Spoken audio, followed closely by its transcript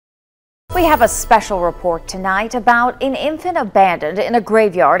We have a special report tonight about an infant abandoned in a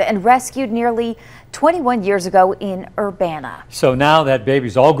graveyard and rescued nearly 21 years ago in Urbana. So now that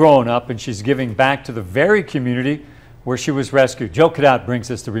baby's all grown up and she's giving back to the very community where she was rescued. Joe Cadotte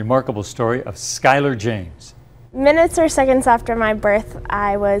brings us the remarkable story of Skylar James. Minutes or seconds after my birth,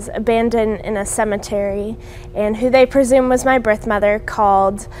 I was abandoned in a cemetery, and who they presume was my birth mother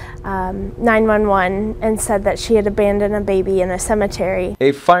called 911 and said that she had abandoned a baby in a cemetery.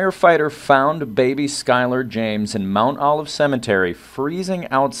 A firefighter found baby Skylar James in Mount Olive Cemetery freezing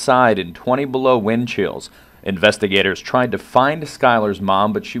outside in 20 below wind chills. Investigators tried to find Skylar's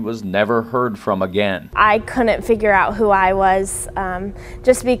mom, but she was never heard from again. I couldn't figure out who I was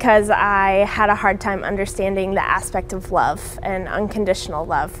just because I had a hard time understanding the aspect of love and unconditional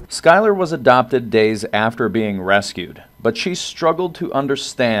love. Skylar was adopted days after being rescued, but she struggled to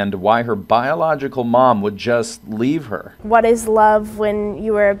understand why her biological mom would just leave her. What is love when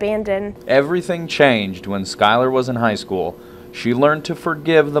you were abandoned? Everything changed when Skylar was in high school. She learned to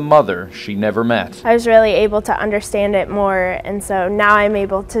forgive the mother she never met. I was really able to understand it more, and so now I'm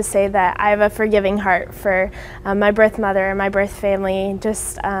able to say that I have a forgiving heart for my birth mother and my birth family.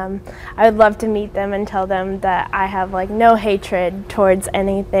 I would love to meet them and tell them that I have no hatred towards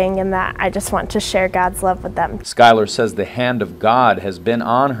anything and that I just want to share God's love with them. Skylar says the hand of God has been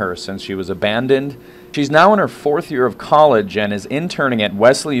on her since she was abandoned. She's now in her 4th year of college and is interning at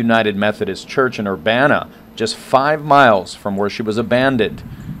Wesley United Methodist Church in Urbana, just 5 miles from where she was abandoned.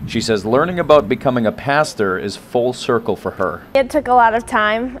 She says learning about becoming a pastor is full circle for her. It took a lot of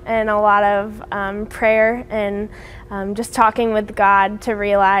time and a lot of prayer and just talking with God to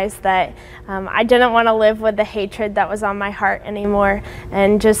realize that I didn't want to live with the hatred that was on my heart anymore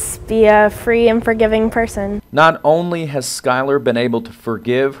and just be a free and forgiving person. Not only has Skylar been able to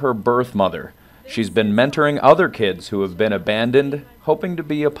forgive her birth mother, she's been mentoring other kids who have been abandoned, hoping to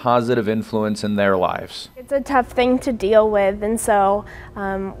be a positive influence in their lives. It's a tough thing to deal with, and so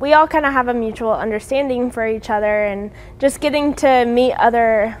we all kind of have a mutual understanding for each other, and just getting to meet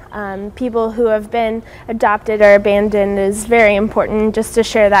other people who have been adopted or abandoned is very important just to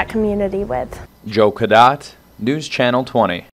share that community with. Joe Cadotte, News Channel 20.